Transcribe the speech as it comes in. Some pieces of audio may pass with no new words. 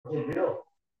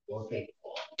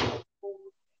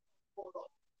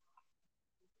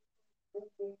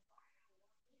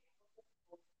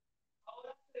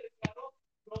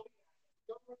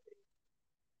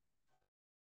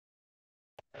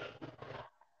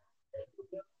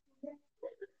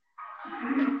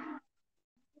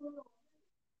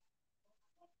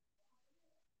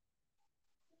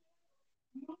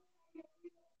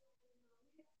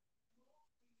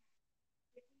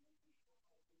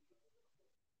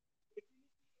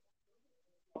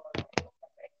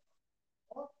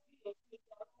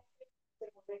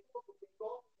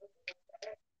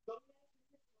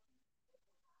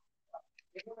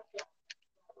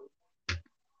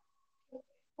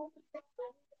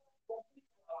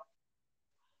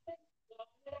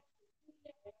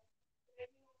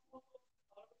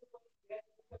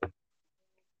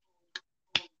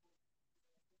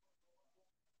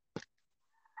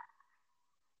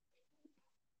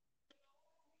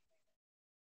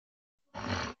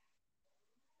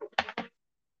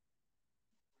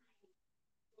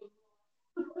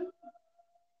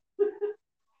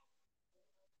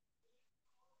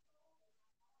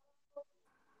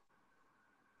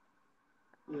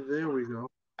There we go.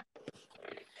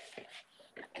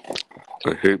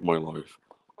 I hate my life.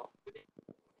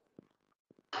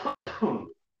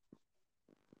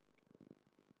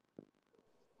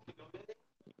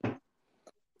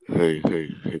 Hey,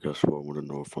 guess what? I want to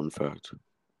know a fun fact.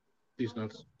 These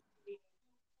nuts.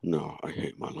 No, I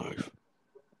hate my life.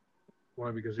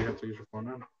 Why? Because you have to use your phone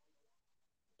now.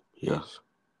 Yes.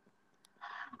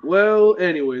 Well,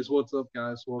 anyways, what's up,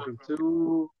 guys? Welcome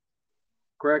to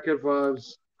Crackhead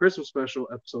Vibes Christmas Special,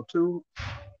 Episode 2.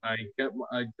 I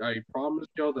promised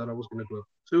y'all that I was gonna do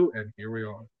Episode 2, and here we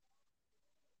are.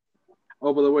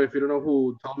 Oh, by the way, if you don't know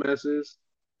who Thomas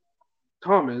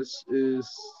is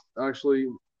actually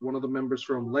one of the members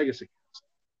from Legacy,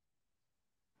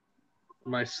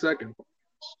 my second,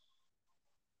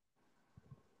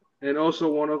 and also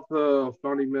one of the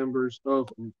founding members of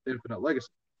Infinite Legacy.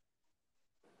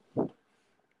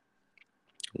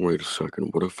 Wait a second.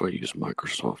 What if I use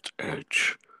Microsoft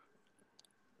Edge?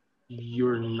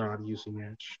 You're not using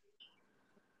Edge.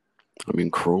 I mean,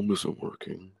 Chrome isn't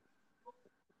working.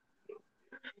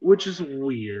 Which is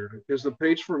weird, because the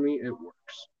page for me, it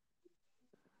works.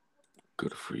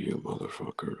 Good for you,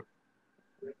 motherfucker.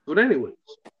 But anyways,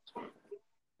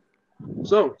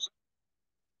 so,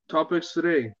 topics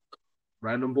today.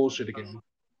 Random bullshit again.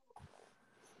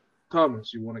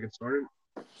 Thomas, you want to get started?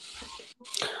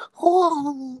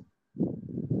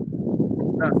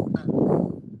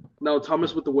 Now,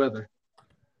 Thomas with the weather.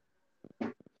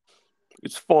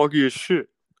 It's foggy as shit.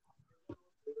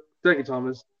 Thank you,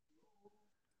 Thomas.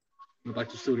 Back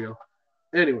to studio.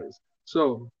 Anyways,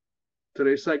 so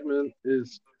today's segment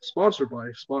is sponsored by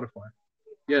Spotify.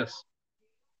 Yes,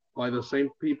 by the same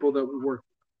people that we work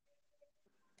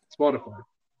with. Spotify.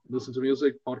 Listen to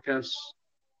music, podcasts,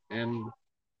 and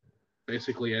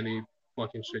basically any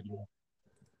fucking shit you want.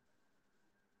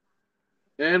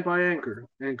 And by Anchor.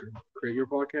 Anchor. Create your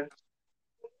podcast.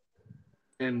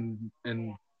 And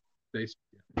that's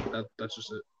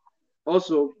just it.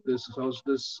 Also, this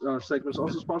segment is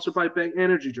also sponsored by Bang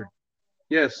Energy Drink.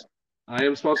 Yes, I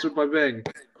am sponsored by Bang.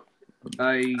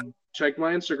 I checked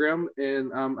my Instagram,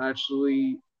 and I'm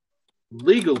actually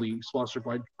legally sponsored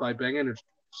by Bang Energy.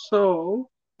 So,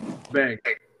 Bang.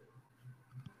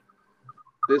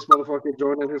 This motherfucker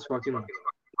joined in his fucking mouth.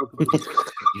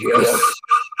 Yes.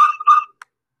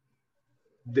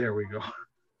 There we go.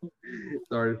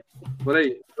 Sorry, but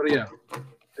yeah,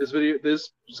 this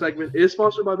segment is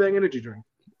sponsored by Bang Energy Drink.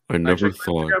 I never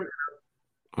thought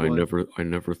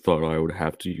I would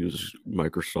have to use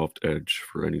Microsoft Edge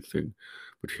for anything,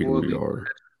 but here we are.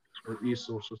 Or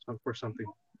ESOS or something.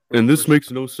 And this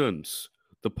makes no sense.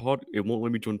 It won't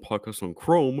let me join podcasts on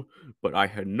Chrome, but I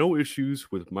had no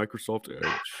issues with Microsoft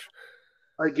Edge.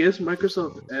 I guess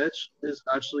Microsoft Edge is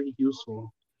actually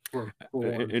useful.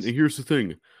 And here's the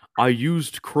thing. I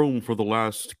used Chrome for the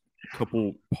last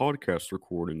couple podcast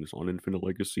recordings on Infinite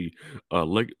Legacy,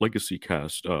 Legacy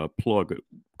Cast. Plug,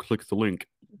 click the link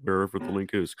wherever the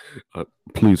link is.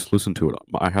 Please listen to it.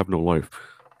 I have no life.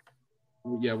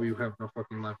 Yeah, we have no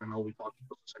fucking life, and all we talk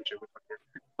about is essentially.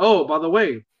 Oh, by the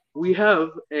way, we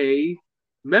have a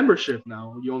membership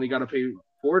now. You only got to pay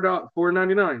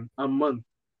 $4.99 a month.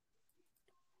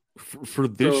 For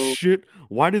this shit?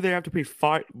 Why do they have to pay us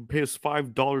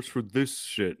 $5 for this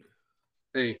shit?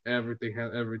 Hey, everything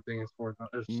is for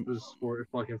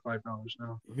fucking $5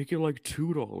 now. Make it like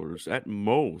 $2 at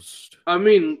most. I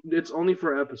mean, it's only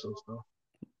for episodes though.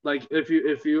 Like if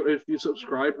you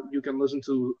subscribe, you can listen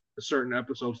to certain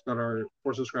episodes that are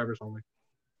for subscribers only.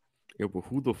 Yeah, but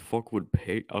who the fuck would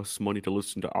pay us money to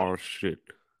listen to our shit?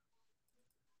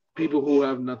 People who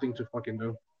have nothing to fucking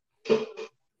do.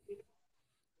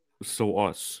 So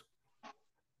us.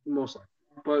 Most likely.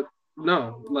 But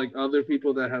no, like other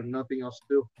people that have nothing else to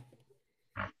do.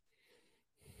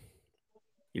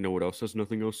 You know what else has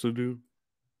nothing else to do?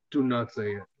 Do not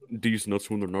say it. These nuts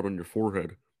when they're not on your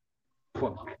forehead.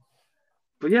 Fuck.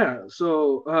 But yeah,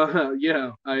 so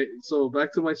so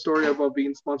back to my story about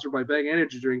being sponsored by Bang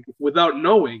Energy Drink without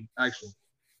knowing, actually.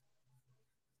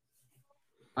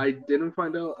 I didn't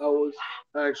find out I was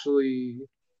actually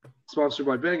sponsored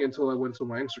by Bang until I went to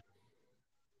my Instagram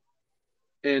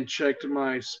and checked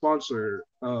my sponsor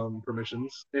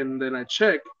permissions, and then I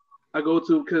go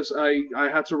to because I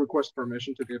had to request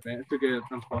permission to get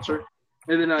sponsored,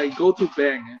 and then I go to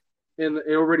Bang, and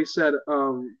it already said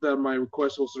that my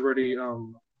request was already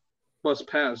was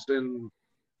passed and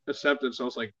accepted. So I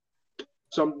was like,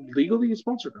 so I'm legally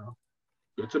sponsored now.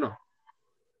 Good to know.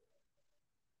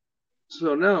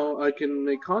 So now I can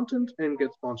make content and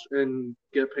get sponsored and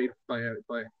get paid by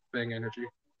Bang Energy.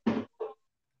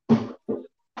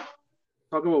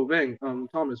 Talk about Bang.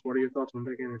 Thomas, what are your thoughts on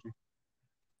Bang Energy?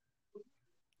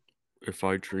 If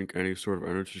I drink any sort of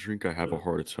energy drink, I have a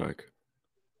heart attack.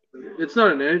 It's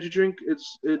not an energy drink. It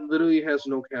literally has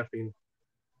no caffeine.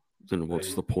 Then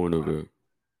what's the point of it?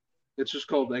 It's just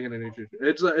called Bang Energy.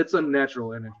 It's a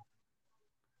natural energy.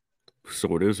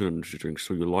 So it is an energy drink.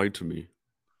 So you lied to me.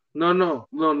 No.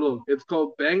 It's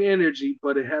called Bang Energy,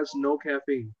 but it has no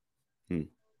caffeine.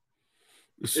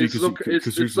 See,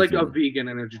 it's like a vegan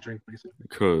energy drink, basically.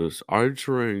 Because I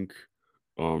drank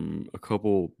a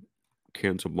couple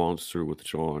cans of Monster with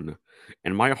John,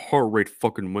 and my heart rate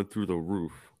fucking went through the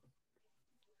roof.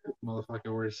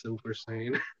 Motherfucker, we're Super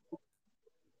Saiyan.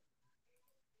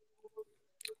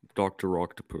 Dr.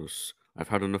 Octopus, I've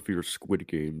had enough of your Squid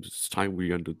Games. It's time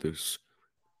we ended this.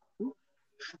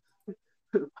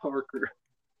 Parker.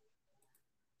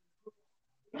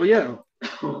 But yeah,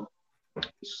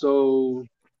 so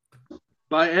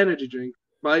buy energy drink,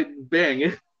 buy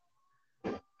Bang.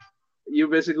 You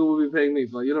basically will be paying me,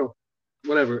 but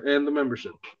whatever, and the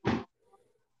membership.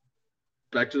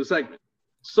 Back to the segment.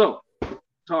 So,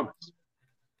 Thomas,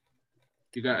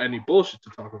 you got any bullshit to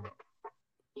talk about?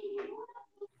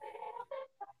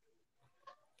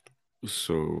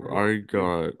 So I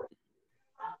got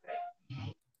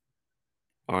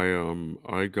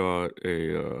I got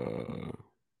a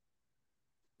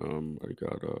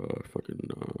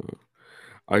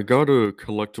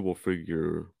collectible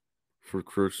figure for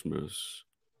Christmas.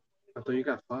 I thought you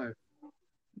got 5.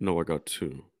 No, I got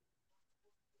 2.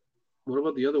 What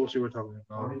about the other ones you were talking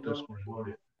about?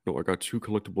 No, I got 2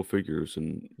 collectible figures,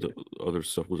 and the other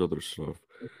stuff was other stuff.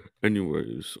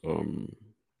 Anyways,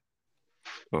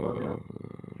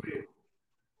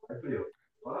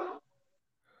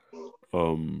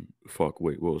 fuck,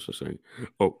 wait, what was I saying?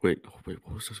 Oh, wait,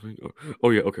 what was I saying?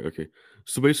 Oh yeah, okay.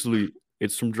 So basically,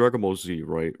 it's from Dragon Ball Z,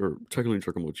 right? Or technically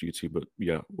Dragon Ball GT, but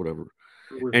yeah, whatever.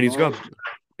 And he's got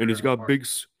a big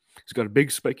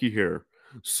specky hair.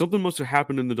 Something must have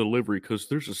happened in the delivery because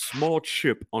there's a small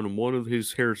chip on one of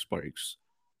his hair spikes.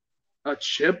 A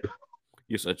chip?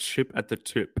 Yes, a chip at the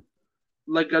tip.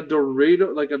 Like a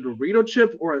Dorito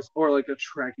chip, or like a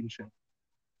tracking chip.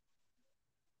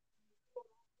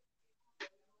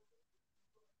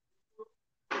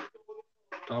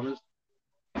 Thomas?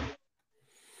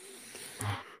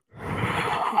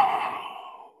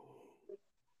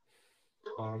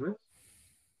 Thomas?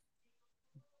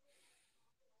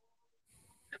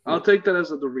 I'll take that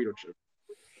as a Dorito chip.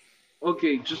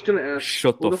 Okay, just gonna ask.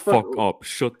 Shut the fuck up.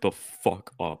 Shut the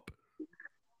fuck up.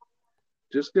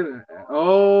 Just gonna.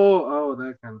 Oh,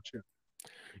 that kind of chip.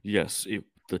 Yes,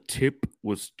 the tip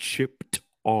was chipped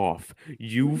off.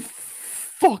 You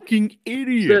fucking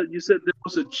idiot. You said there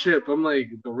was a chip. I'm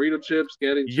like, Dorito chips,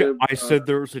 getting chip. Yeah, I said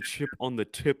there was a chip on the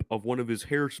tip of one of his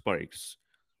hair spikes.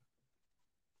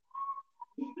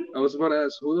 I was about to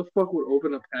ask, who the fuck would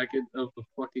open a packet of the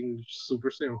fucking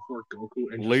Super Saiyan 4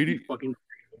 Goku and just fucking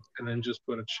and then just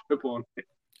put a chip on it?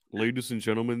 Ladies and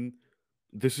gentlemen,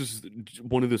 this is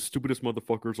one of the stupidest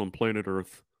motherfuckers on planet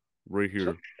Earth right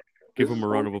here. Give him a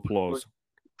round of applause.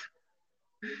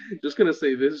 Just gonna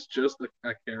say, this is just a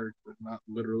character, not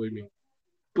literally me.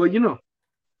 But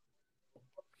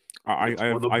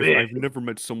I've never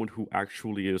met someone who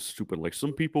actually is stupid. Like,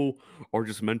 some people are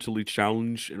just mentally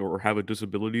challenged or have a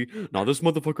disability. Now this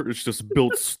motherfucker is just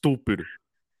built stupid.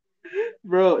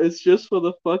 Bro, it's just for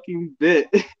the fucking bit.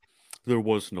 There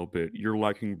was no bit. You're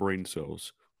lacking brain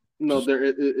cells. No,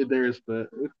 there is bit.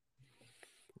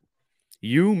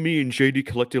 You, me, and JD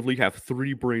collectively have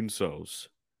 3 brain cells.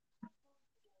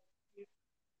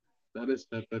 That is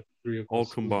that three of all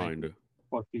us combined.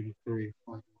 Fucking three.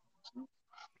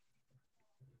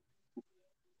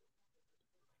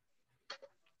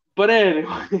 But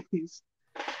anyways,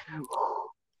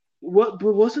 what?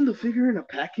 But wasn't the figure in a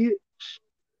package?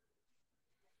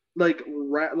 Like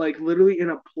literally in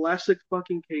a plastic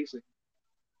fucking casing.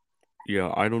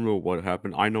 Yeah, I don't know what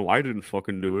happened. I know I didn't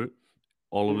fucking do it.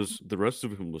 The rest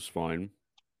of him was fine.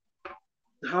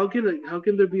 How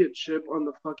can there be a chip on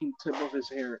the fucking tip of his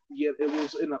hair? Yet it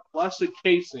was in a plastic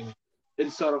casing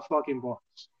inside a fucking box.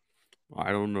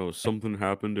 I don't know. Something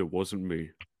happened. It wasn't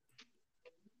me.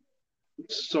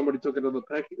 Somebody took it out of the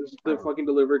package. The fucking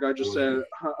delivery guy just said,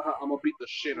 "I'm gonna beat the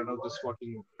shit out of this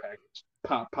fucking package."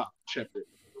 Pop, chip it.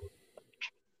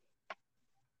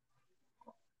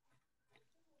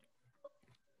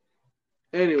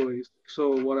 Anyways,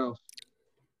 so what else?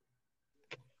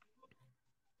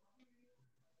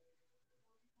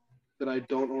 That I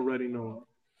don't already know.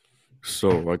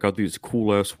 So I got these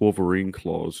cool ass Wolverine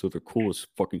claws. They're the coolest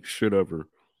fucking shit ever.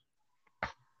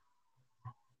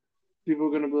 People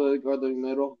are gonna be like, "Are they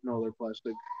metal?" No, they're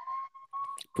plastic.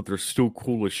 But they're still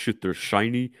cool as shit. They're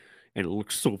shiny, and it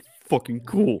looks so fucking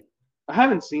cool. I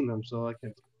haven't seen them, so I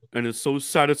can't. And it's so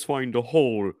satisfying to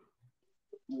hold.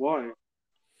 Why?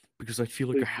 Because I feel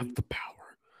like I have the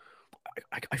power.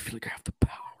 I feel like I have the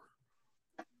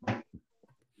power.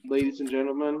 Ladies and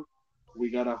gentlemen, we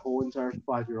got a whole entire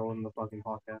 5-year-old in the fucking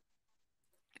podcast.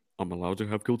 I'm allowed to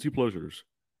have guilty pleasures.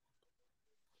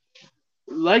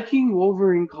 Liking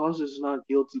Wolverine causes not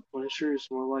guilty pleasure.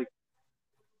 It's more like,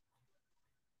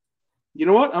 you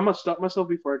know what? I'm gonna stop myself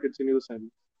before I continue the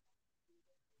sentence.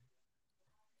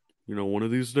 You know, one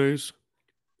of these days.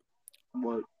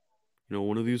 What? You know,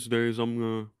 one of these days I'm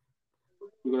gonna.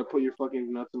 You're gonna put your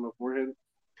fucking nuts in my forehead?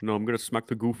 No, I'm gonna smack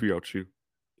the Goofy out you.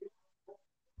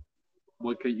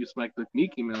 What can you smack the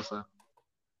Mickey Mouse out?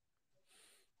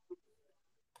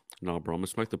 No, bro, I'm gonna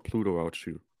smack the Pluto out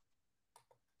you.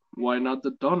 Why not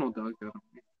the Donald Duck out of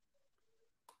me?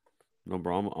 No,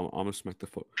 bro, I'm gonna smack the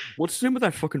fuck. What's the name of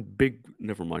that fucking big?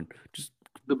 Never mind. Just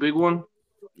the big one.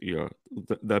 Yeah,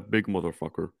 that big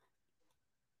motherfucker.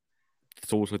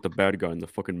 It's always like the bad guy in the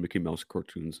fucking Mickey Mouse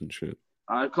cartoons and shit.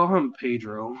 I call him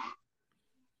Pedro.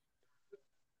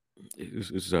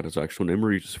 Is that his actual name, or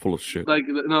are you just full of shit? Like,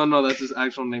 no, that's his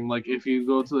actual name. Like, if you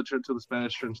go to the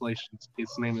Spanish translations,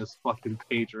 his name is fucking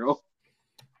Pedro.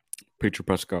 Pedro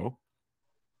Pascal.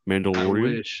 Mandalorian.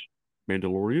 I wish.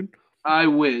 Mandalorian. I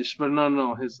wish, but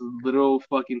no. His literal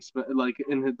fucking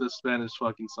in the Spanish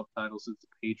fucking subtitles, it's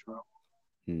Pedro.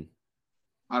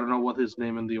 I don't know what his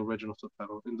name in the original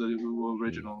subtitle, in the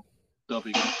original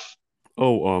dubbing.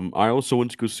 Oh, I also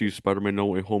went to go see Spider-Man No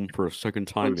Way Home for a second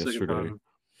time yesterday.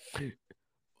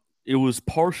 It was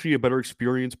partially a better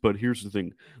experience, but here's the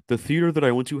thing: the theater that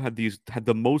I went to had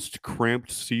the most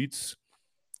cramped seats.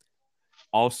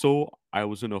 Also, I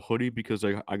was in a hoodie because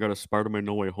I got a Spider-Man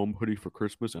No Way Home hoodie for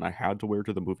Christmas, and I had to wear it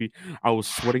to the movie. I was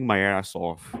sweating my ass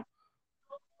off.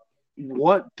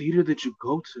 What theater did you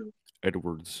go to?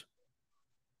 Edwards.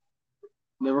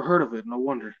 Never heard of it. No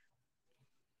wonder.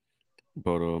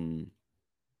 But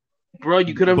bro,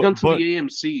 you could have gone to the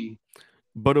AMC.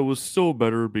 But it was still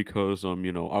better because I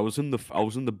was in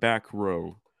the back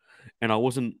row, and I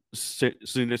wasn't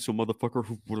sitting next to a motherfucker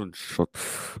who wouldn't shut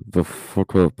the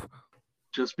fuck up.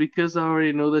 Just because I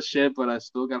already know the shit, but I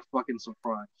still got fucking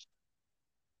surprised.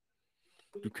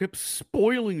 You kept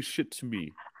spoiling shit to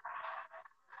me.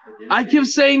 I kept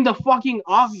saying the fucking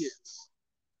obvious.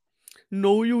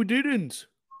 No, you didn't.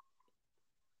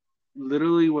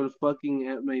 Literally, when fucking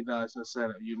Aunt May dies, I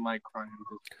said you might cry in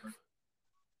this.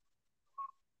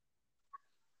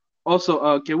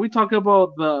 Also, can we talk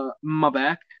about my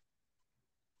back?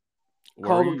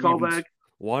 Callback.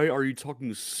 Why are you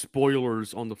talking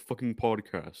spoilers on the fucking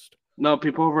podcast? No,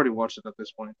 people have already watched it at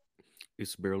this point.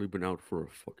 It's barely been out for a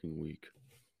fucking week.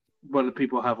 But the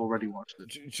people have already watched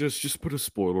it. Just put a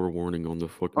spoiler warning on the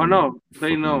fucking. Oh no,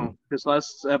 they know. This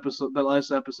last episode, I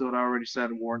already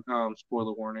said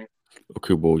spoiler warning.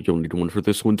 Okay, well, you'll need one for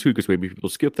this one too, because maybe people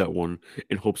skip that one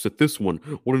in hopes that this one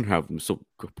wouldn't have them. So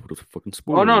go put a fucking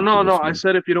spoiler. Oh no! I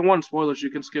said if you don't want spoilers,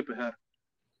 you can skip ahead.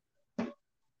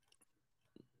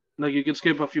 Like you can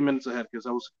skip a few minutes ahead because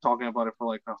I was talking about it for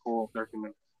like a whole 30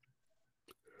 minutes,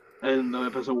 and the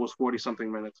episode was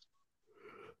 40-something minutes.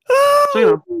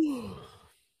 So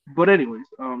but anyways,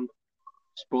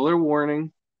 spoiler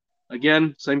warning.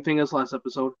 Again, same thing as last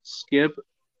episode. Skip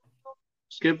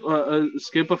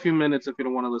a few minutes if you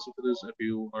don't want to listen to this. If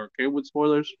you are okay with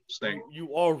spoilers, stay. You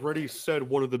already said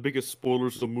one of the biggest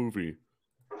spoilers of the movie.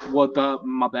 What,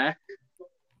 my back?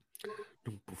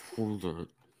 Before that.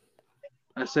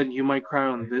 I said you might cry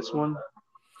on this one.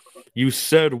 You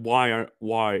said why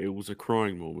it was a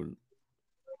crying moment.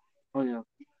 Oh yeah.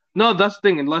 No, that's the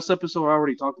thing. In last episode, I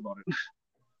already talked about it,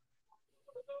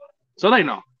 so they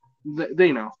know.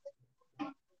 They know.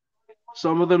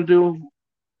 Some of them do.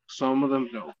 Some of them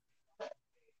don't.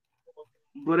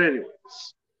 But anyways,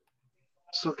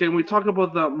 so can we talk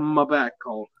about my back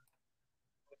call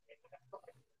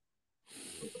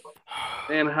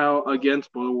and how, again,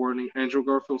 spoiler warning, Andrew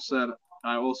Garfield said,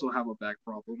 "I also have a back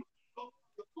problem."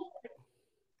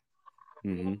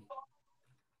 Mm-hmm.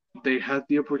 They had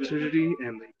the opportunity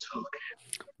and they took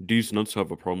it. These nuts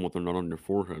have a problem with their nut on your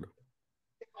forehead.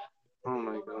 Oh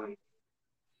my god.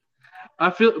 I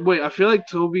feel like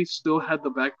Toby still had the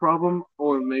back problem,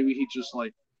 or maybe he just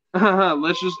like,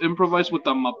 let's just improvise with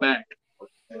my back.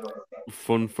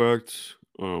 Fun fact,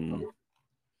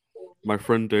 my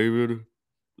friend David,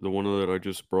 the one that I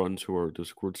just brought into our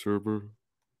Discord server.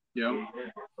 Yeah.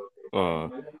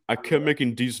 I kept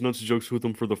making these nuts jokes with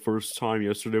him for the first time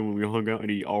yesterday when we hung out,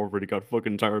 and he already got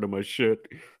fucking tired of my shit.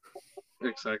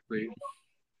 Exactly.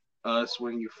 Us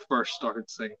when you first started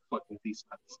saying fucking these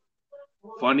nuts.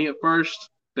 Funny at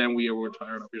first, then we were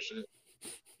tired of your shit.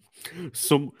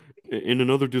 In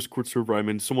another Discord server I'm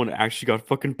in, someone actually got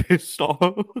fucking pissed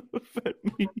off at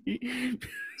me.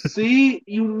 See,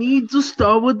 you need to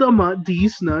start with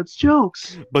these nuts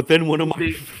jokes. But then one of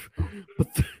my,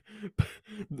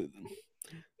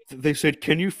 they said,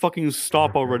 "Can you fucking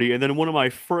stop already?" And then one of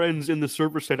my friends in the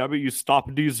server said, "How about you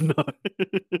stop these nuts?"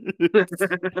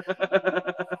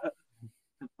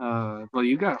 But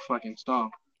you gotta fucking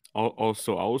stop.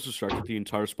 Also, I was distracted the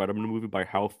entire Spider-Man movie by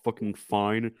how fucking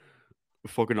fine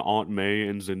fucking Aunt May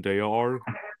and Zendaya are.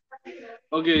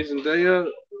 Okay, Zendaya,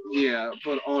 yeah,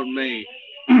 but Aunt May.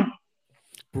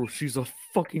 Bro, she's a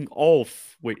fucking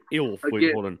elf. Wait, ilf. Wait,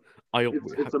 Again, hold on.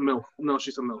 it's a MILF. No,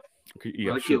 she's a MILF. Okay,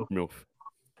 yeah, like sure, MILF.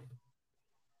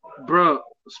 Bruh,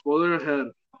 spoiler ahead,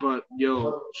 but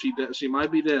yo, she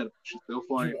might be dead. She's still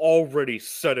fine. You already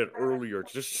said it earlier.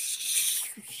 Just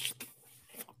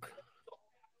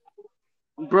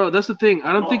Bro, that's the thing.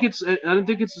 I don't think it's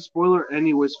a spoiler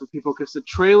anyways for people because the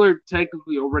trailer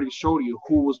technically already showed you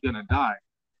who was gonna die.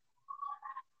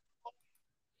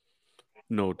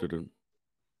 No, it didn't.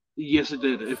 Yes, it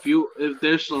did. If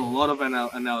there's a lot of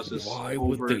analysis. Why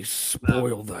would they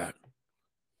spoil that?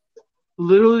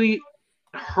 Literally,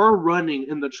 her running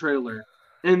in the trailer,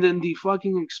 and then the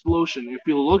fucking explosion. If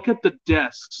you look at the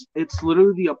desks, it's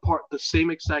literally the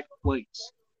same exact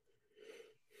place.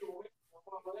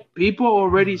 People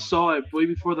already saw it way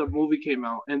before the movie came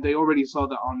out, and they already saw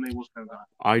that Aunt May was gonna die.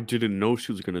 I didn't know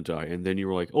she was gonna die, and then you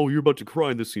were like, "Oh, you're about to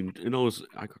cry in this scene," and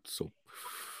I got so.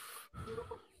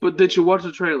 But did you watch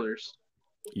the trailers?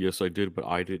 Yes, I did, but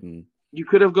I didn't. You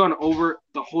could have gone over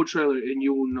the whole trailer, and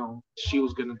you will know she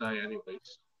was gonna die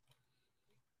anyways.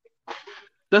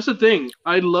 That's the thing.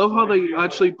 I love how they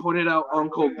actually pointed out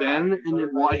Uncle Ben and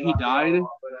then why he died.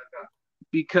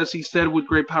 Because he said, "With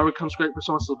great power comes great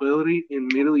responsibility," and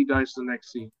immediately dies the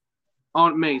next scene.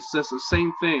 Aunt May says the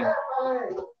same thing.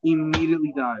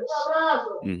 Immediately dies.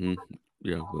 Mm-hmm.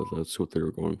 Yeah, that's what they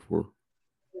were going for.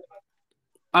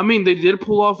 I mean, they did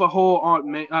pull off a whole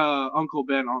Uncle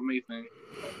Ben, Aunt May thing.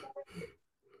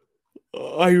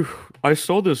 I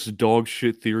saw this dog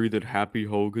shit theory that Happy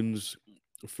Hogan's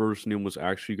first name was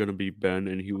actually going to be Ben,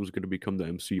 and he was going to become the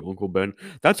MC Uncle Ben.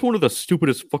 That's one of the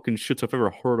stupidest fucking shits I've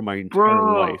ever heard in my entire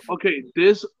life. Okay,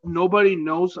 nobody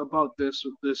knows about this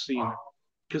scene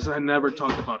because I never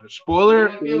talked about it.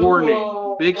 Spoiler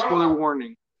warning, big spoiler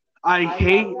warning. I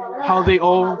hate how they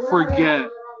all forget.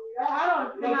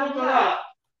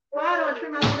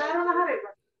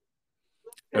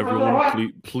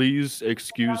 Everyone, please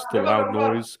excuse the loud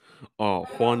noise.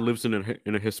 Juan lives in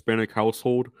a Hispanic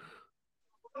household.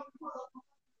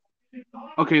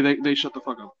 Okay, they shut the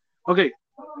fuck up. Okay.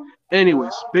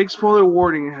 Anyways, big spoiler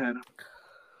warning ahead.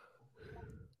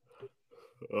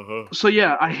 So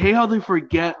yeah, I hate how they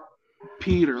forget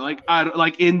Peter. Like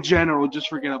in general, just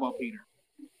forget about Peter.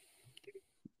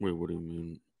 Wait, what do you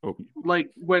mean? Oh,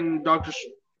 like when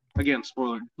again,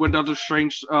 spoiler. When Doctor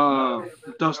Strange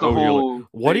does the whole. Like,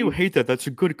 why do you hate that? That's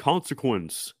a good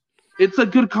consequence. It's a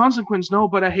good consequence, no,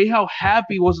 but I hate how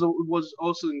Happy was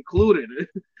also included.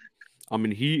 I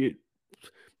mean,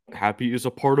 Happy is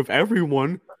a part of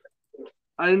everyone.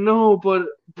 I know, but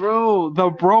bro, the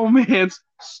bromance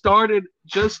started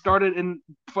in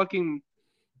fucking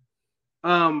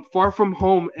Far From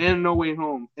Home and No Way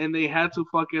Home, and they had to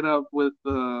fuck it up with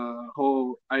the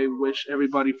whole I wish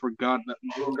everybody forgot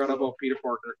about Peter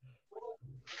Parker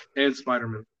and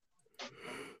Spider-Man.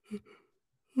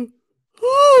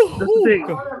 That's the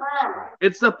thing.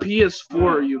 It's the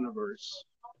PS4 universe.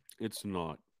 It's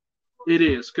not. It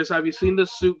is, because have you seen the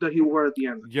suit that he wore at the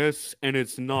end? Yes, and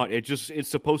it's not. It's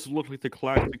supposed to look like the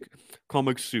classic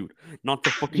comic suit, not the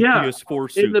fucking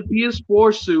PS4 suit. In the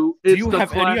PS4 suit, do you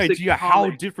have any idea how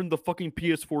different the fucking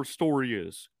PS4 story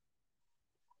is?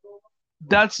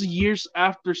 That's years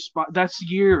after that's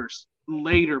years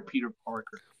later, Peter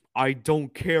Parker. I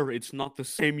don't care. It's not the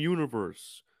same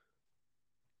universe.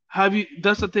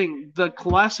 That's the thing. The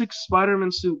classic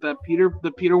Spider-Man suit that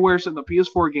Peter wears in the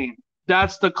PS4 game.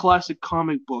 That's the classic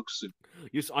comic book suit.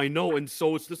 Yes, I know, and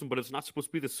so it's this one, but it's not supposed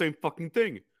to be the same fucking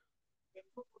thing.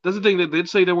 That's the thing. They did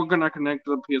say they were gonna connect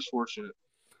to the PS4 shit.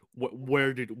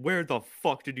 Where the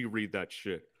fuck did you read that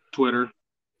shit? Twitter.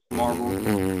 Marvel.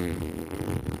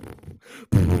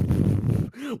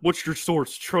 What's your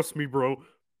source? Trust me, bro.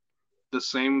 The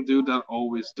same dude that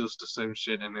always does the same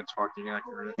shit, and it's fucking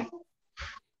accurate.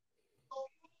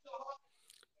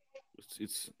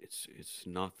 It's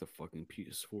not the fucking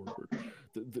PS4.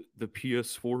 The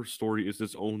PS4 story is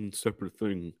its own separate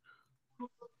thing.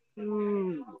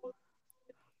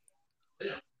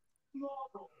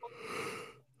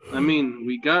 I mean,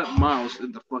 we got Miles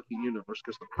in the fucking universe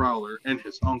because the Prowler and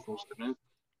his uncles didn't.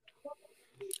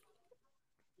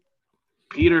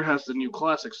 Peter has the new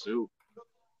classic suit.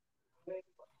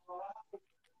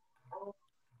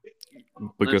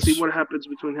 Let's see what happens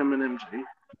between him and MJ.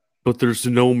 But there's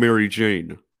no Mary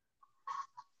Jane.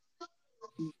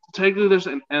 Technically, there's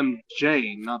an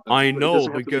MJ, not the. I know,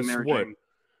 but guess what?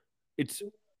 It's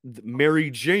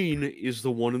Mary Jane is the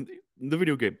one in the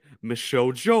video game.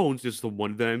 Michelle Jones is the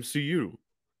one in the MCU.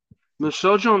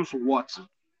 Michelle Jones Watson.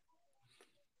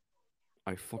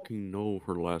 I fucking know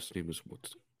her last name is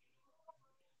Watson.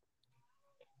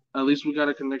 At least we got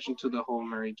a connection to the whole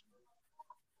Mary Jane.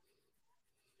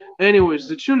 Anyways,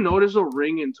 did you notice a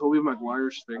ring in Tobey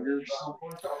Maguire's fingers?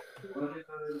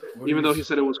 Even though he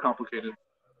said it was complicated.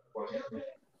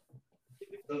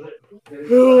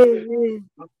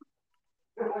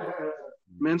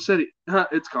 Man said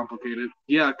it's complicated.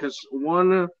 Yeah, because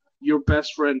one, your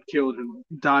best friend killed and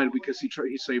died because he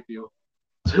saved you.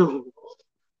 Two,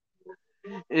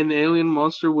 an alien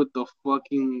monster with the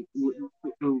fucking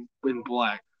in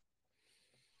black.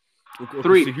 Okay,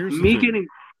 Three, so here's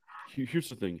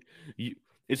the thing.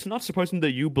 It's not surprising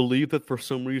that you believe that for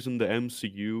some reason the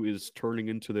MCU is turning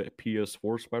into the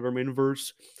PS4 Spider-Man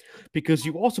verse, because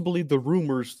you also believe the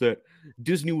rumors that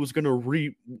Disney was gonna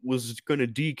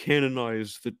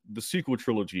decanonize the sequel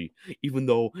trilogy, even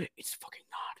though it's fucking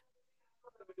not.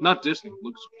 Not Disney,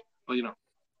 looks, but you know.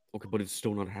 Okay, but it's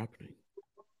still not happening.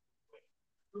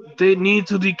 They need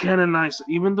to decanonize it,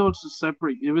 even though it's a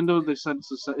separate. Even though they said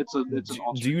it's an alternate.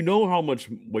 Do you know how much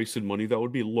wasted money that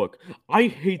would be? Look, I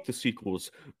hate the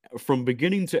sequels from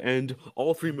beginning to end.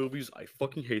 All three movies, I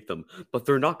fucking hate them. But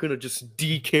they're not gonna just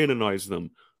decanonize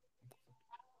them.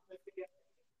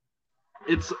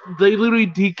 They literally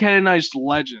decanonized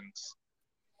Legends.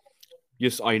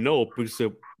 Yes, I know, because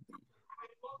oh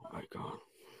my god.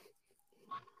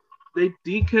 They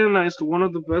decanonized one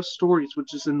of the best stories,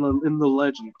 which is in the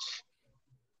Legends.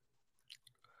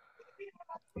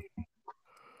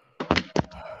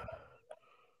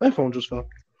 My phone just fell.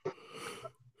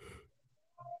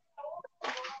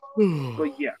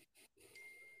 But yeah,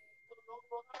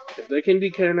 if they can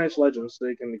decanonize Legends,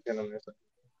 they can decanonize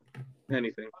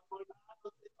anything.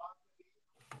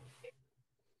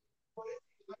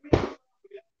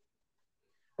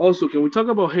 Also, can we talk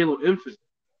about Halo Infinite?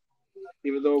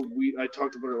 Even though I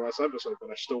talked about it last episode, but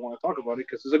I still want to talk about it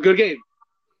because it's a good game.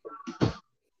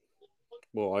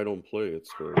 Well, I don't play it,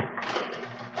 so.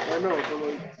 I know. But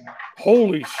like,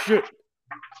 holy shit!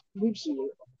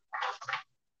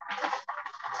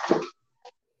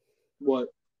 What?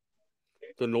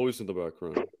 The noise in the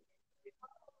background.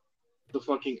 The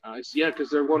fucking eyes. Yeah,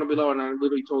 because they're going to be loud, and I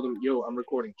literally told them, "Yo, I'm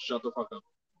recording. Shut the fuck up."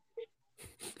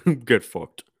 Get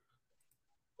fucked.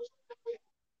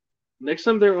 Next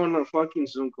time they're on a fucking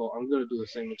Zoom call, I'm gonna do the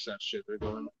same exact shit they're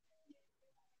doing.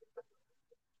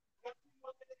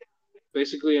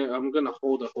 Basically, I'm gonna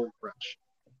hold a whole crash.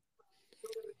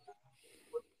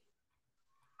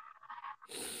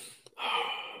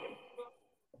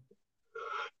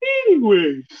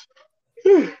 Anyways,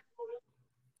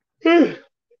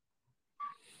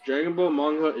 Dragon Ball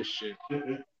manga is shit.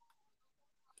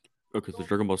 Okay, the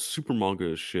Dragon Ball Super manga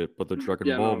is shit, but the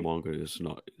Dragon Ball manga is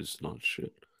not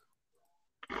shit.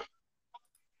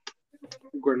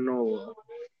 Granola.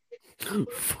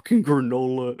 Fucking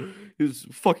granola. His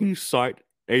fucking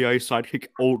AI sidekick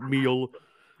Oatmeal,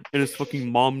 and his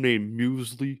fucking mom named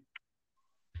Muesli.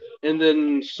 And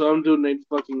then some dude named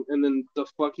fucking, and then the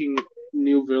fucking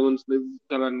new villains they've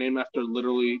got a name after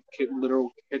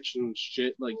literal kitchen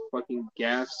shit like fucking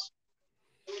gas.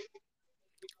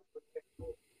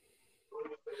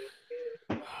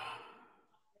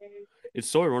 It's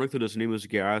so ironic that his name is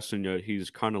Gas and yet he's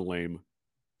kind of lame.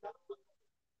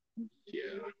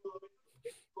 Yeah.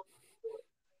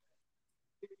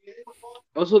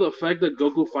 Also, the fact that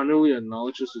Goku finally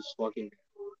acknowledges his fucking.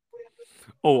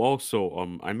 Oh,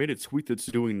 also, I made a tweet that's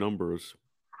doing numbers.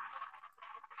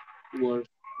 What?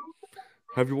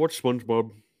 Have you watched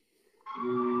SpongeBob?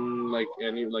 Like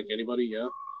anybody, yeah.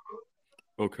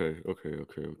 Okay.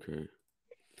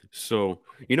 So,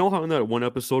 you know how in that one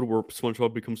episode where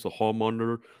SpongeBob becomes the hall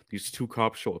monitor, these two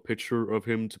cops show a picture of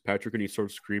him to Patrick and he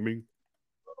starts screaming?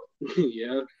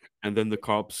 Yeah. And then the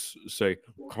cops say,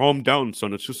 "Calm down,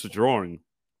 son, it's just a drawing."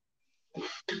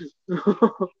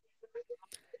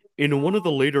 In one of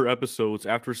the later episodes,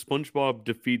 after SpongeBob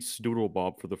defeats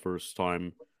Doodlebob for the first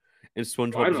time, and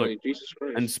SpongeBob is like, Jesus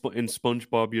Christ. and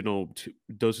SpongeBob,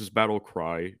 does his battle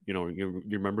cry. You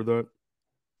remember that?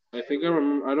 I think I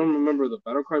remember. I don't remember the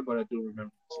battle cry, but I do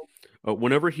remember.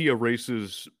 Whenever he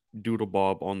erases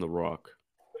Doodlebob on the rock.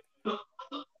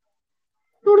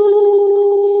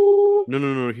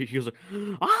 No. He was like,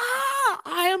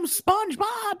 I am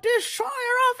SpongeBob, destroyer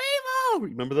of evil.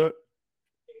 Remember that?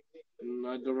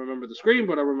 I don't remember the screen,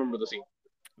 but I remember the scene.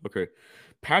 Okay.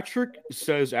 Patrick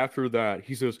says after that,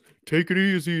 he says, "Take it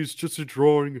easy, it's just a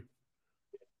drawing."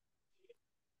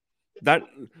 The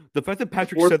fact that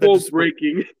Patrick said that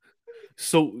breaking.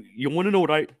 So you want to know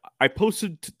what I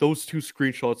posted those two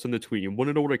screenshots in the tweet. You want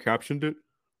to know what I captioned it?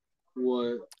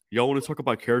 What? Y'all want to talk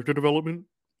about character development?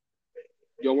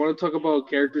 Y'all want to talk about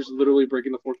characters literally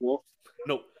breaking the fourth wall?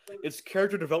 No, it's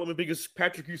character development because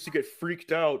Patrick used to get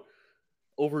freaked out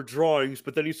over drawings,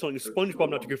 but then he's telling SpongeBob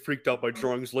not to get freaked out by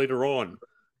drawings later on.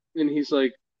 And he's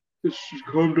like,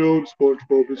 "Calm down,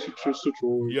 SpongeBob. It's just a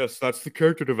drawing." Yes, that's the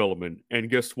character development. And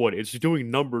guess what? It's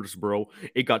doing numbers, bro.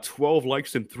 It got 12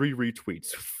 likes and 3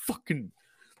 retweets. Fucking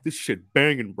this shit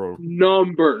banging, bro.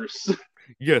 Numbers.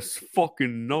 Yes,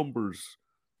 fucking numbers.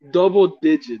 Double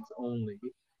digits only.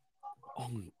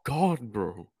 Oh God,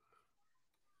 bro.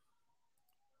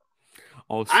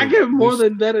 I get more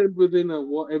than that within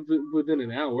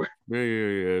an hour.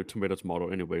 Yeah. Tomatoes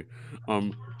model. Anyway,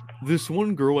 this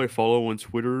one girl I follow on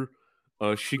Twitter,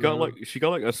 she got like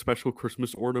a special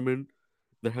Christmas ornament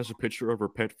that has a picture of her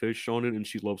pet fish on it, and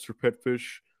she loves her pet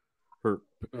fish.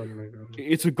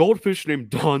 It's a goldfish named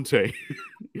Dante.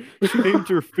 She named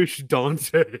her fish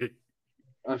Dante.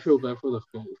 I feel bad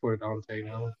for Dante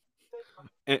now.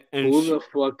 And who the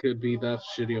fuck could be that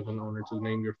shitty of an owner to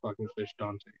name your fucking fish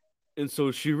Dante? And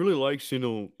so she really likes,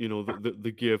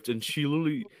 the gift, and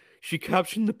she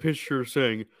captioned the picture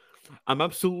saying, "I'm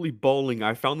absolutely bawling.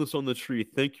 I found this on the tree.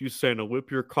 Thank you, Santa. Whip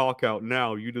your cock out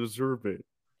now. You deserve it."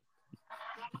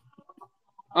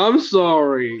 I'm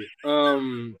sorry.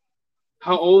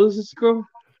 How old is this girl?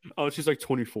 Oh, she's like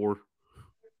 24.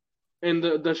 And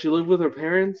does she live with her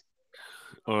parents?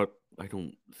 I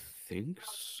don't think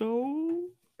so.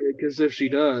 Because if she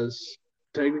does,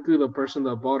 technically the person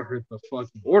that bought her the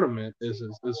fucking ornament is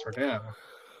her dad.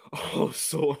 Oh,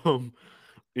 so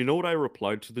you know what I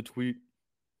replied to the tweet?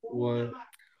 What?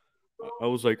 I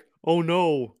was like, "Oh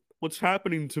no, what's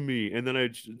happening to me?" And then I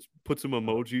just put some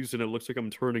emojis, and it looks like I'm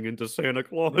turning into Santa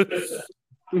Claus.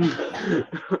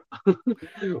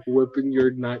 Whipping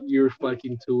your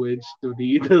fucking 2-inch to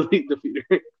delete the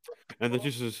feeder. And then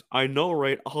she says, "I know,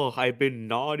 right? Oh, I've been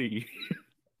naughty."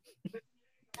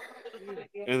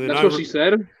 And then that's what she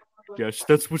said? Yes,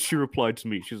 that's what she replied to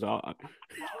me. She's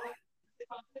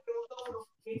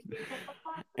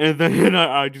and then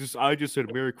I just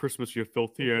said, "Merry Christmas, you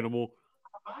filthy animal."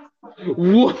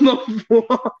 What the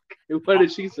fuck? What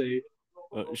did she say?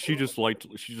 She just liked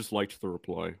the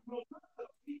reply.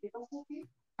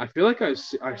 I feel like I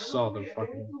saw the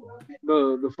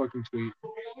fucking tweet.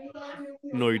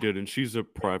 No, you didn't. She's a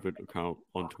private account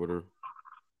on Twitter.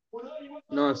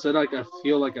 No, I said like I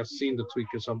feel like I've seen the tweet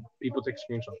because some people take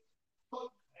screenshots.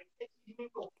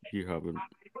 You haven't.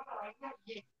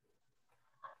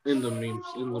 In the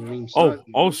memes. Oh,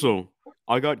 also,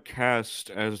 I got cast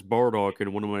as Bardock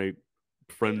in one of my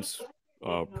friends'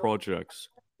 projects.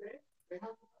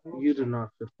 You do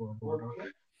not fit for a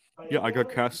Bardock. Yeah, I got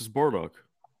cast as Bardock.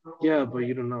 Yeah, but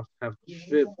you do not have the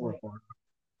fit for a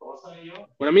Bardock.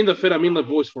 When I mean the fit, I mean the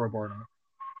voice for a Bardock.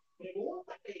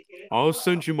 I'll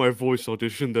send you my voice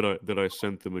audition that I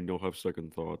sent them, and you'll have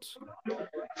second thoughts.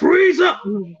 Freeze up!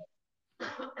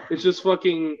 It's just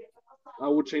fucking. I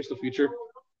would change the future.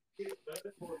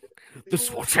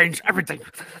 This will change everything.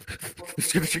 This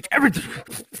is gonna change everything.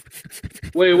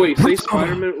 Wait. Say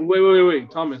Spider-Man.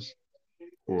 Wait, Thomas.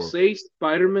 Or, say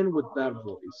Spider-Man with that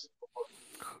voice.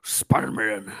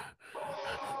 Spider-Man.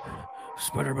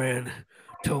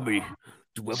 Tell me,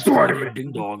 do webs come out of your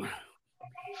ding dong?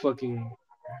 Fucking.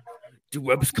 Do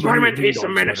webs come out of your ding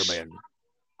dong, Spider-Man?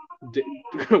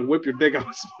 Whip your dick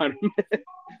out, Spider-Man.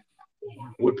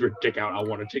 Whip your dick out. I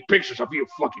want to take pictures of you,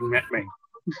 fucking Batman.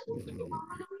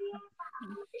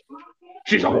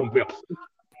 She's a home bitch.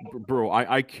 Bro,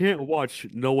 I can't watch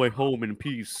No Way Home in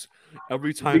peace.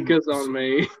 Every time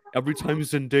Zendaya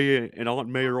and Aunt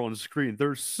May are on screen,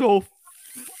 they're so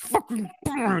fucking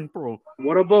boring, bro.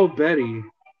 What about Betty?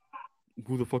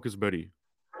 Who the fuck is Betty?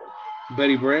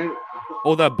 Betty Brant?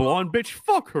 Oh, that blonde bitch?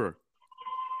 Fuck her.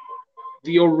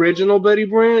 The original Betty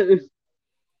Brant?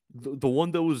 The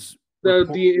one that was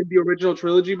the original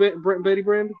trilogy Betty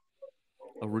Brant?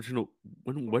 Original.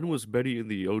 When was Betty in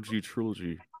the OG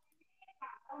trilogy?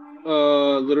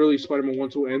 Literally Spider-Man 1,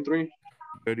 2, and 3.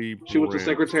 Betty. She was the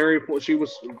secretary for. She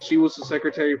was the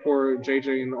secretary for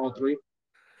JJ in all 3.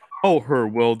 Oh, her.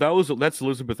 Well, that's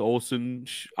Elizabeth Olsen.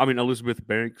 Elizabeth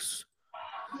Banks.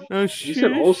 You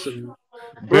said Olsen.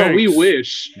 Bro, we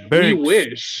wish. We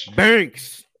wish.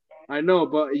 Banks. I know,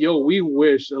 but we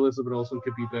wish Elizabeth Olsen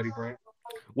could be Betty Brant.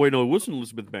 Wait, no, it wasn't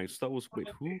Elizabeth Banks. That was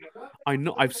who? I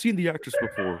know. I've seen the actress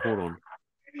before. Hold on.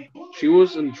 She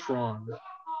was in Tron.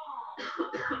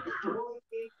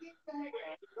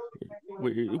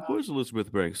 Wait, it was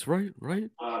Elizabeth Banks, right?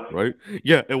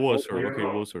 Yeah, it was her. Okay,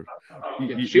 it was her.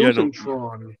 She was in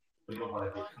Tron.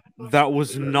 That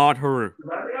was not her.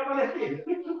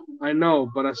 I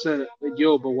know, but I said,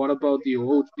 but what about the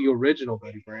original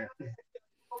Betty Brant?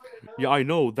 Yeah, I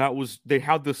know. They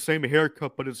had the same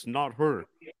haircut, but it's not her.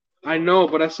 I know,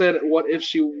 but I said, what if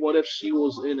she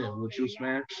was in it? Would you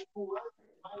smash?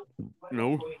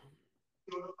 No.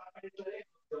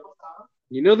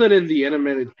 You know that in the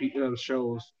animated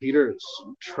shows, Peter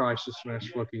tries to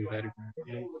smash fucking Betty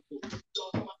Brant.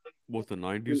 What, the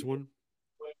 90s one?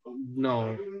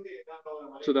 No.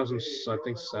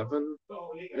 2007.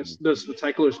 It's the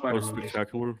Spectacular Spider-Man. Oh,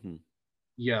 Spectacular?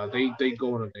 Yeah, they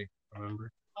go on a date,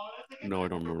 remember? No, I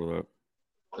don't remember that.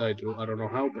 I do. I don't know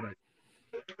how, but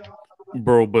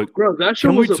Bro, that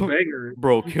show was a banger.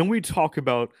 Bro, can we talk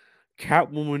about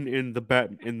Catwoman in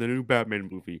the new Batman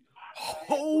movie?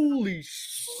 Holy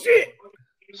shit!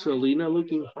 Selena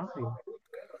looking fine.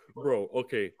 Bro,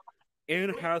 okay.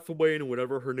 Anne Hathaway and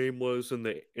whatever her name was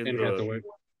Anne Hathaway.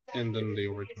 And then the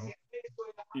original.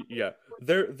 Yeah.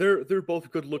 They're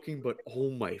both good looking, but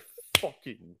oh my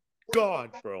fucking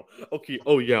god, bro. Okay,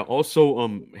 oh yeah.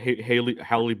 Also,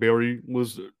 Halle Berry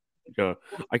was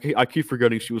I keep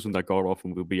forgetting she was in that god awful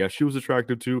movie. But yeah, she was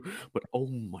attractive too, but oh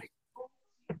my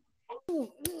god.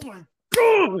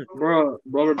 Bro,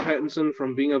 Robert Pattinson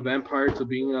from being a vampire to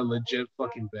being a legit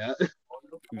fucking bat.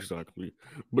 Exactly.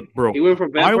 But bro, he went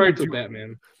from vampire to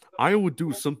Batman. I would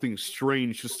do something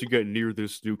strange just to get near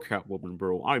this new Catwoman,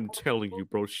 bro. I'm telling you,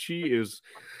 bro. She is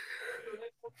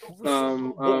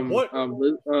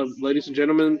ladies and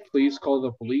gentlemen, please call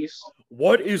the police.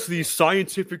 What is the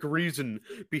scientific reason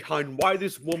behind why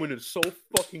this woman is so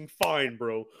fucking fine,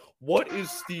 bro? What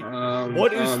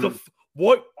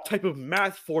type of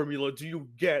math formula do you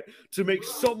get to make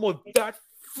someone that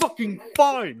fucking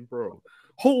fine, bro?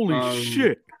 Holy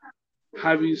shit.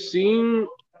 Have you seen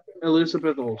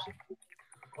Elizabeth Olsen?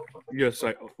 Yes,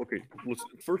 okay. Listen,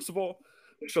 first of all,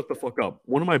 shut the fuck up.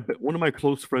 One of my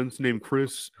close friends named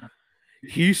Chris,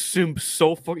 he simps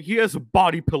so he has a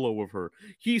body pillow of her.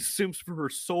 He simps for her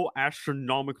so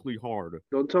astronomically hard.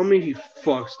 Don't tell me he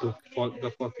fucks the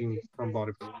fucking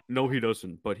body pillow. No, he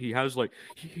doesn't. But he has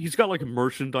he's got like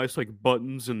merchandise, like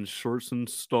buttons and shirts and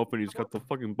stuff, and he's got the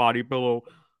fucking body pillow.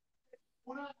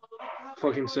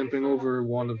 Fucking simping over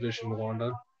WandaVision,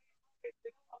 Wanda.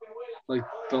 Like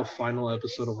the final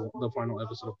episode of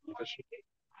WandaVision.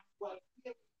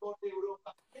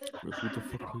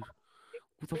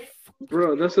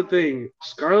 Bro, that's the thing.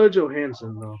 Scarlett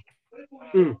Johansson, though.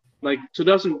 Like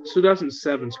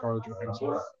 2007 Scarlett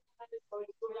Johansson.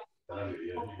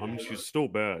 I mean, she's still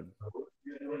bad.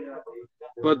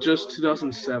 But just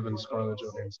 2007 Scarlett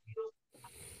Johansson.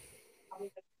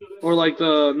 Or like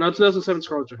not 2007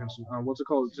 Scarlett Johansson. What's it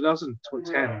called?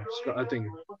 2010, I think.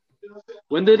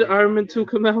 When did Iron Man 2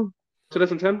 come out?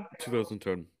 2010?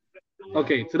 2010.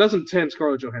 Okay, 2010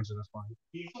 Scarlett Johansson, that's fine.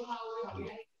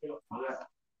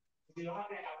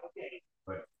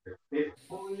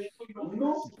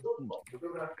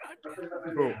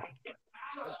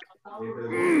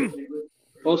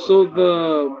 Also,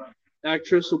 the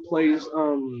actress who plays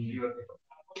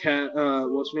Cat,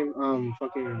 what's her name?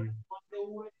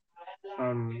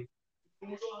 Um,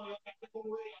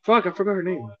 fuck, I forgot her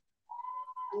name.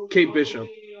 Kate Bishop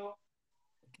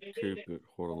Okay, but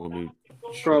hold on, let me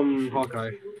check. from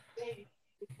Hawkeye.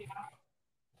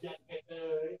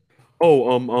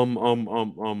 Oh, I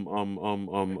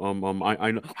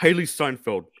know Haley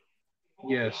Steinfeld,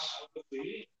 Yes.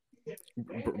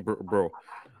 bro.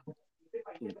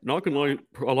 Not gonna lie,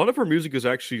 a lot of her music is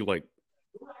actually like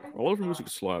a lot of her music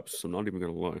slaps. I'm not even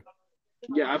gonna lie.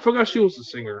 Yeah, I forgot she was a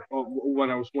singer when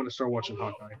I started watching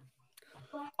Hawkeye.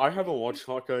 I haven't watched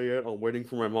Hawkeye yet. I'm waiting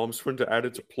for my mom's friend to add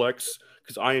it to Plex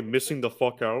because I am missing the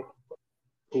fuck out.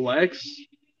 Plex?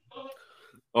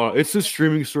 It's a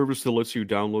streaming service that lets you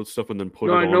download stuff and then put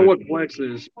No, it I on know it. what Plex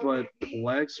is, but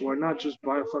Plex? Why not just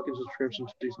buy a fucking subscription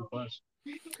to Disney Plus?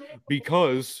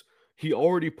 Because he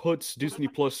already puts Disney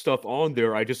Plus stuff on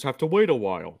there. I just have to wait a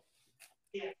while.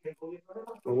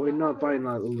 But why not buying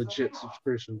a legit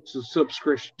subscription?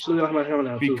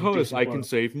 Because I can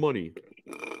save money.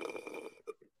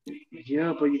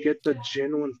 Yeah, but you get the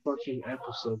genuine fucking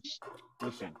episodes.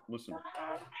 Listen.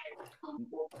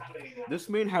 This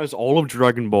man has all of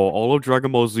Dragon Ball, all of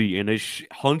Dragon Ball Z, and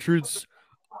hundreds,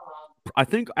 I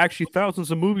think actually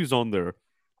thousands of movies on there.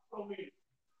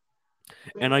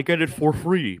 And I get it for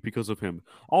free because of him.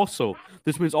 Also,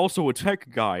 this man's also a tech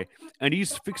guy, and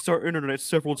he's fixed our internet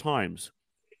several times.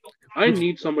 I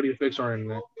need somebody to fix our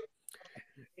internet.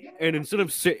 And instead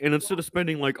of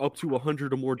spending like up to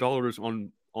 $100 or more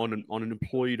on an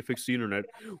employee to fix the internet,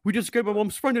 we just get my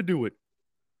mom's friend to do it.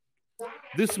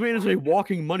 This man is a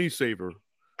walking money saver.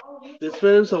 This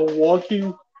man is a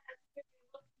walking.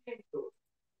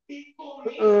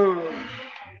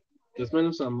 This man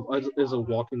is a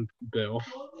walking bill,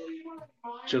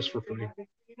 just for free.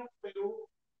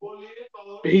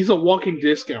 He's a walking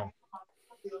discount.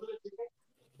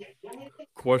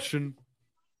 Question.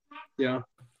 Yeah.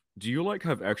 Do you like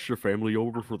have extra family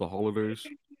over for the holidays?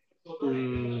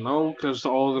 No, because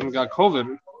all of them got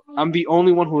COVID. I'm the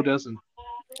only one who doesn't.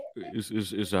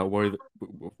 Is that why?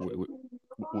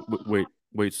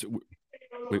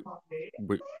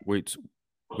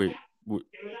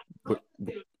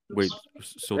 Wait.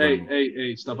 So then,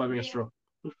 hey! Stop having a stroke.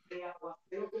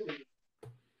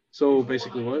 So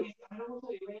basically, what?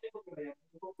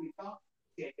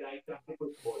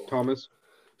 Thomas.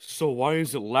 So why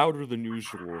is it louder than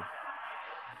usual?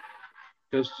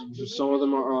 Because some of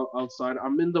them are outside.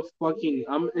 I'm in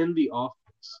the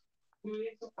office.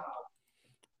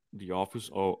 The office?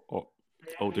 Oh,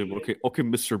 damn. Okay,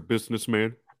 Mr.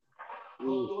 Businessman.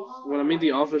 When I'm in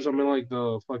the office, I'm in like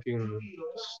the fucking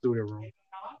studio room.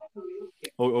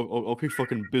 Okay,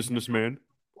 fucking businessman.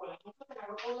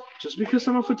 Just because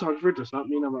I'm a photographer does not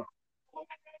mean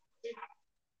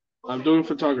I'm doing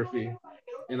photography,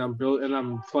 and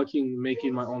I'm fucking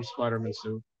making my own Spider-Man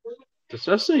suit. Does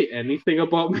that say anything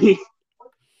about me?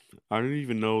 I didn't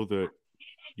even know that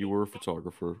you were a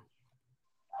photographer.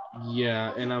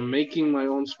 Yeah, and I'm making my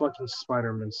own fucking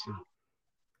Spider-Man suit.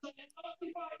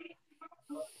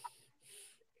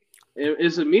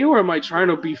 Is it me or am I trying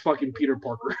to be fucking Peter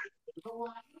Parker?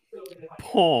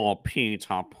 Poor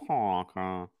Peter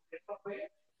Parker.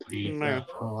 Peter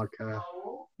Parker.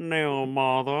 No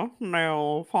mother,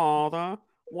 no father.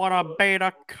 What a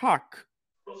beta cuck.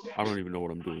 I don't even know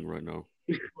what I'm doing right now.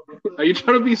 Are you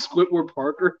trying to be Squidward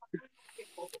Parker?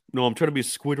 No, I'm trying to be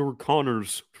Squidward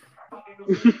Connors.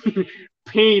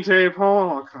 Peter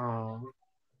Parker.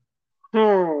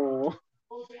 Oh.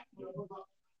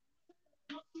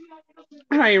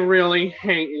 I really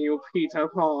hate you, Peter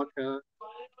Parker.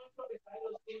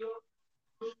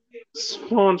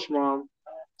 SpongeBob.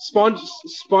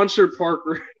 Sponsor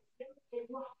Parker.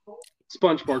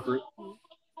 Sponge Parker.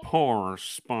 Poor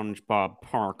SpongeBob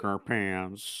Parker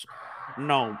Pants.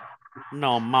 No,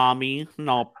 mommy,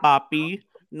 no papi,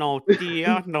 no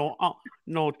tia, no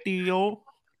tío,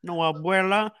 no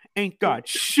abuela, ain't got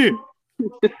shit.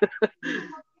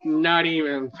 Not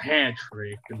even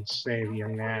Patrick can save you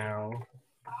now.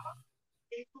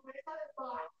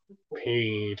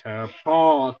 Peter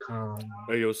Parker.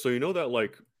 Hey yo, so you know that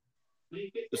like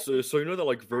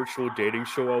virtual dating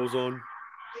show I was on?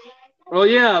 Oh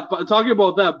yeah, but talking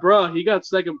about that, bruh, he got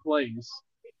second place.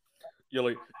 Yeah,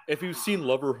 like if you've seen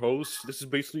Lover Host, this is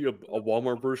basically a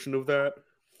Walmart version of that.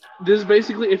 This is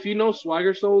basically if you know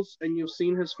Swagger Souls and you've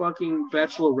seen his fucking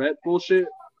Bachelorette bullshit,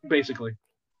 basically.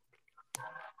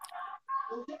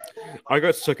 I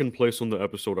got second place on the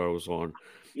episode I was on.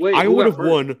 Wait, I would have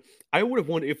won. I would have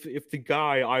won if the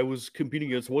guy I was competing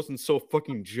against wasn't so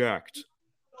fucking jacked.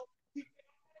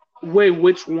 Wait,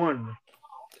 which one?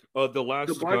 The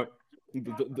last guy.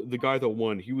 The guy that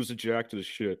won, he was jacked as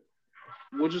shit.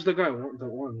 Which is the guy that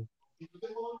won?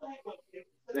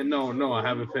 And no, I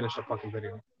haven't finished the fucking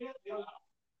video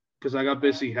because I got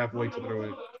busy halfway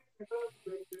through it.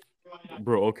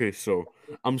 Bro, okay, so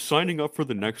I'm signing up for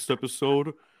the next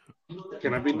episode.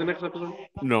 Can I be in the next episode?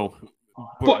 No,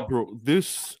 but bro,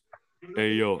 this,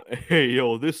 hey yo,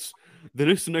 this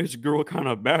next girl kind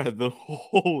of bad. Can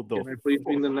I please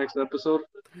be in the next episode?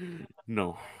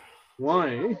 No.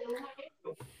 Why?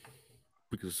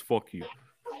 Because fuck you.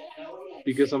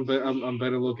 Because I'm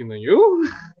better looking than you?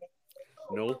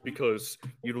 No, because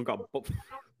you don't got.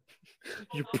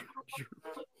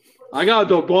 I got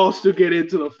the balls to get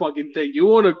into the fucking thing. You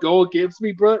want to go against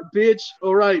me, bro, bitch?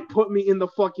 All right, put me in the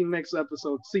fucking next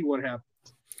episode. See what happens.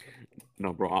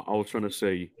 No, bro. I was trying to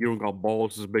say you don't got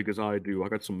balls as big as I do. I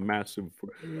got some massive.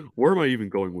 Where am I even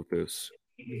going with this?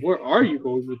 Where are you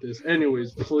going with this?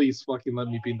 Anyways, please fucking let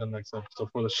me be in the next episode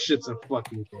for the shits and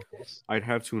fucking giggles. I'd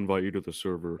have to invite you to the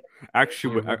server.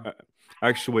 Actually,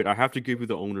 wait. I have to give you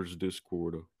the owner's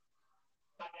Discord.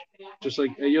 Just like,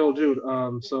 hey, yo, dude.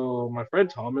 So my friend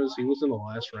Thomas, he was in the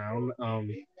last round.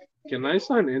 Can I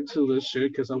sign into this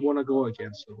shit? Because I want to go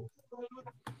against him.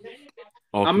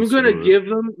 I'm gonna give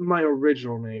them my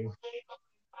original name,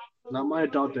 not my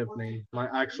adoptive name. My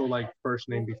actual first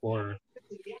name before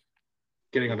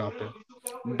getting adopted.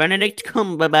 Benedict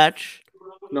Cumberbatch.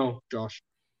 No, Josh.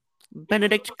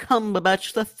 Benedict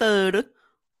Cumberbatch the third.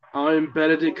 I'm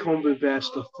Benedict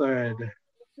Cumberbatch the third.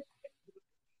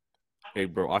 Hey,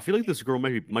 bro, I feel like this girl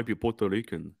might be Puerto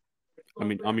Rican. I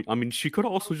mean, she could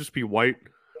also just be white,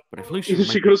 but I feel like she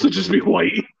could also just be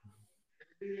white.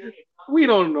 We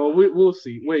don't know. We'll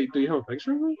see. Wait, do you have a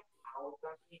picture of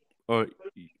him?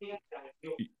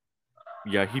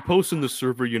 Yeah, he posts in the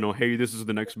server, hey, this is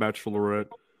the next Bachelorette.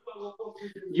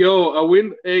 Yo, a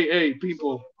win. Hey,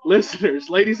 people, listeners,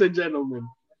 ladies and gentlemen,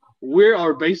 we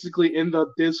are basically in the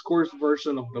discourse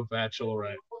version of the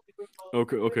Bachelorette.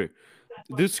 Okay.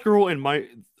 This girl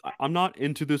I'm not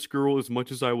into this girl as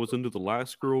much as I was into the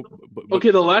last girl. But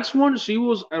okay, the last one, she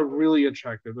was really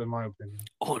attractive in my opinion.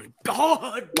 Oh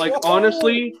God!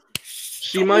 Honestly,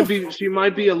 she might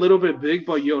be a little bit big,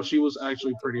 but yo, she was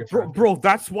actually pretty attractive. Bro,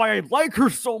 that's why I like her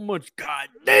so much. God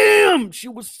damn, she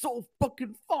was so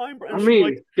fucking fine, bro. I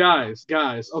mean, guys.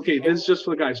 Okay, this is just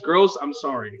for the guys. Girls, I'm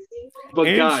sorry, but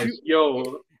guys,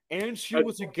 yo. And she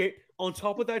was a gay. On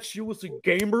top of that, she was a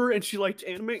gamer and she liked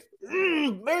anime.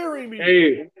 Marry me.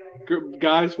 Hey,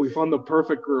 guys, we found the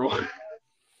perfect girl.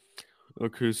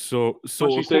 Okay, so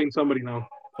she's dating somebody now.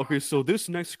 Okay, so this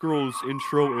next girl's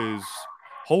intro is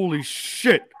holy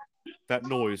shit. That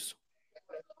noise.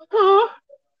 Huh?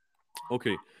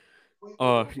 Okay.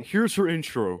 Here's her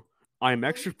intro. I am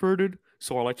extroverted,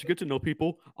 so I like to get to know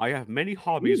people. I have many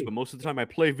hobbies, but most of the time I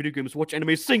play video games, watch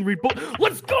anime, sing, read books.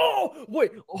 Let's go!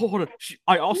 Wait, hold on.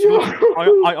 I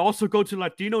also go to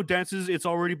Latino dances. It's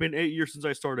already been 8 years since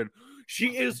I started.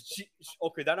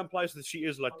 Okay, that implies that she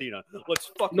is Latina.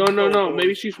 Let's fucking No.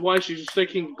 Maybe she's white. She's just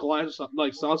taking class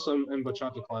like salsa and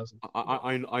bachata classes.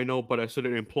 I know, but I said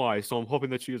it implies, so I'm hoping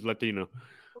that she is Latina.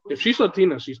 If she's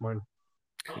Latina, she's mine.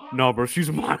 No, bro, she's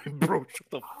mine, bro.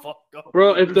 Shut the fuck up.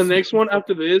 Bro, if the next one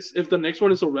after this, if the next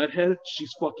one is a redhead,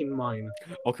 she's fucking mine.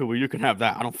 Okay, well, you can have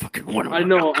that. I don't fucking want to. I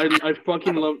know. I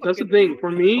fucking love. That's the thing. For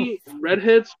me,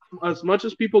 redheads, as much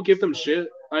as people give them shit,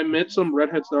 I met some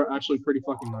redheads that are actually pretty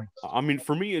fucking nice. I mean,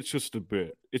 for me, it's just a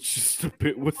bit. It's just a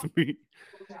bit with me.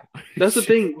 That's the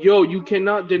thing. Yo, you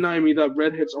cannot deny me that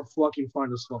redheads are fucking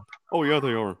fine as fuck. Oh, yeah,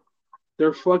 they are.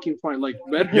 They're fucking fine. Like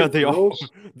redhead. Yeah, they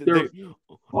girls,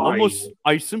 are.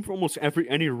 I sim for almost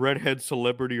any redhead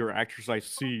celebrity or actress I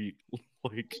see.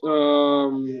 Like I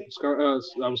was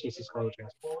gonna say Scarlett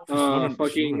Johansson.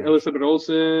 Fucking Elizabeth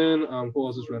Olsen. Who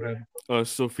else is redhead?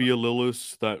 Sophia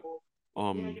Lillis. That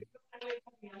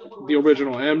the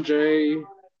original MJ.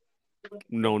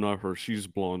 No, not her. She's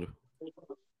blonde.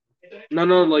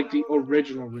 No, like the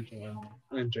original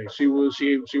MJ. She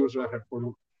was redhead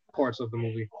for parts of the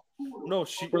movie. No,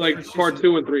 for like part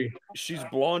 2 and 3. She's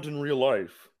blonde in real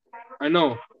life. I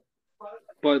know,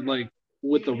 but like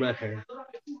with the red hair.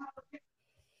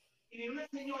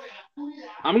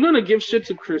 I'm gonna give shit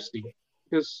to Christy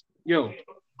because yo,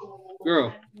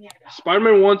 girl,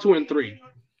 Spider-Man 1, 2, and 3.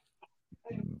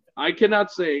 I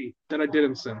cannot say that I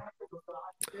didn't sin.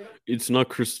 It's not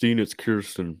Christine, it's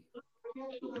Kirsten.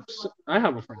 I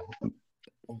have a friend.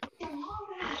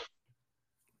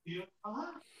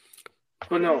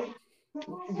 But no,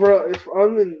 bro, if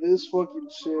I'm in this fucking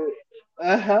shit,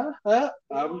 I'm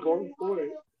going for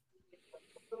it.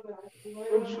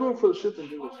 I'm just going for the shit and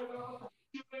do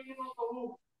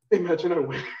this. Imagine I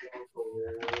win.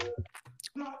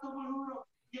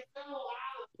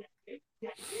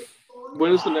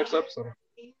 When is the next episode?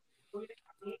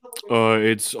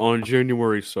 It's on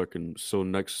January 2nd, so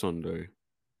next Sunday.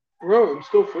 Bro, I'm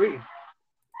still free.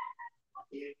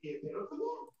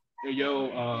 Hey,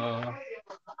 yo,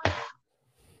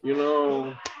 you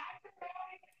know,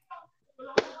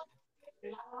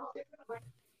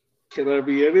 can I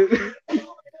be in it?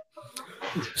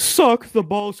 Suck the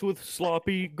balls with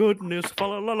sloppy goodness. Fa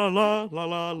la la la la la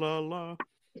la la la.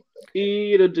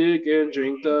 Eat a dick and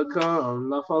drink the cum.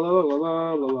 La fa la la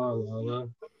la la la la la.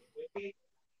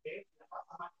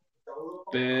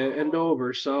 Bend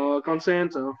over, suck on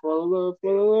Santa. Fa la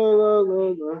la la la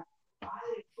la la.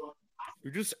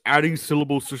 You're just adding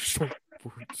syllables to short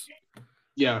words.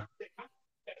 Yeah.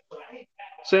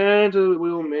 Santa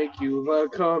will make you the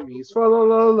cummies. Fa la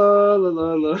la la la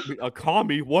la la. A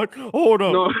commie? What? Hold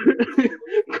up. No,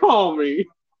 call me.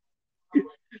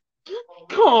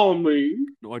 Call me.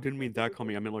 No, I didn't mean that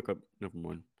commie. I meant like a. Never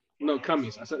mind. No,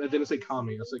 cummies. I didn't say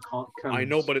commie. I said cummies. I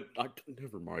know, but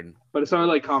never mind. But it sounded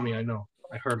like commie. I know.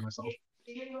 I heard myself.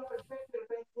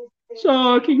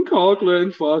 Sucking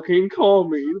Coughlin, fucking call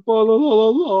me. La la la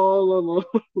la la la.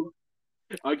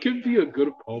 I could be a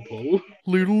good popo.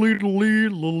 Little.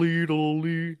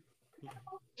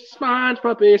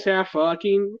 SpongeBob is half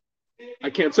fucking. I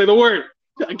can't say the word.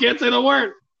 I can't say the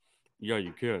word. Yeah,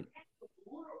 you can't.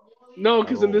 No,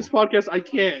 because in this podcast I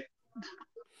can't.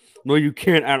 No, you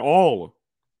can't at all.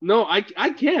 No, I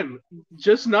can.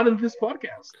 Just not in this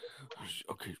podcast.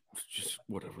 Okay, just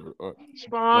whatever.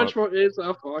 SpongeBob is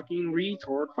a fucking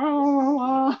retard.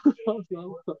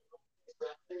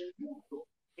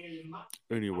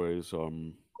 Anyways,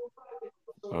 the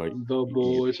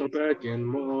boys are back and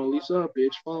Molly's a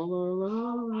bitch.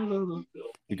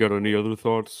 You got any other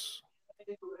thoughts?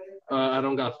 I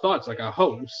don't got thoughts. I got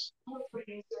hopes.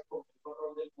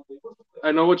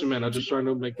 I know what you meant. I'm just trying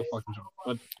to make the fucking joke.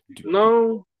 But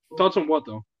no, thoughts on what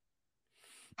though?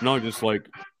 No, just like.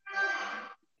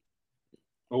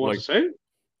 What to say?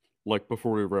 Like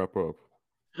before we wrap up.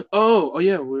 Oh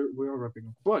yeah, we are wrapping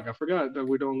up. Fuck, I forgot that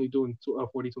we're only doing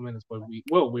 42 minutes, but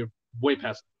we're way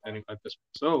past any at this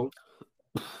point.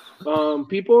 So,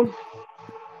 people,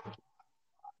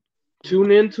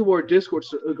 tune in to our Discord.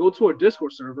 Go to our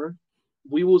Discord server.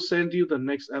 We will send you the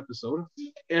next episode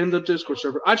and the Discord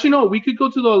server. Actually, no, we could go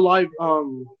to the live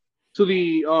to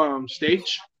the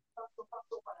stage,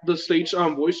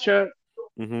 voice chat.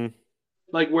 Mm-hmm.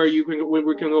 Like where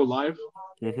we can go live.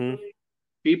 Mm-hmm.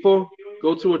 People,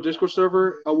 go to a Discord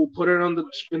server. I will put it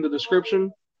in the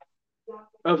description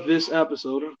of this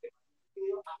episode.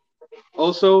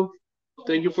 Also,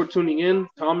 thank you for tuning in,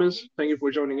 Thomas. Thank you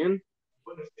for joining in.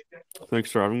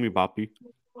 Thanks for having me, Boppy.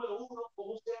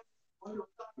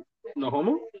 No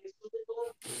homo?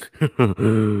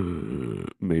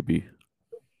 Maybe.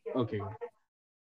 Okay.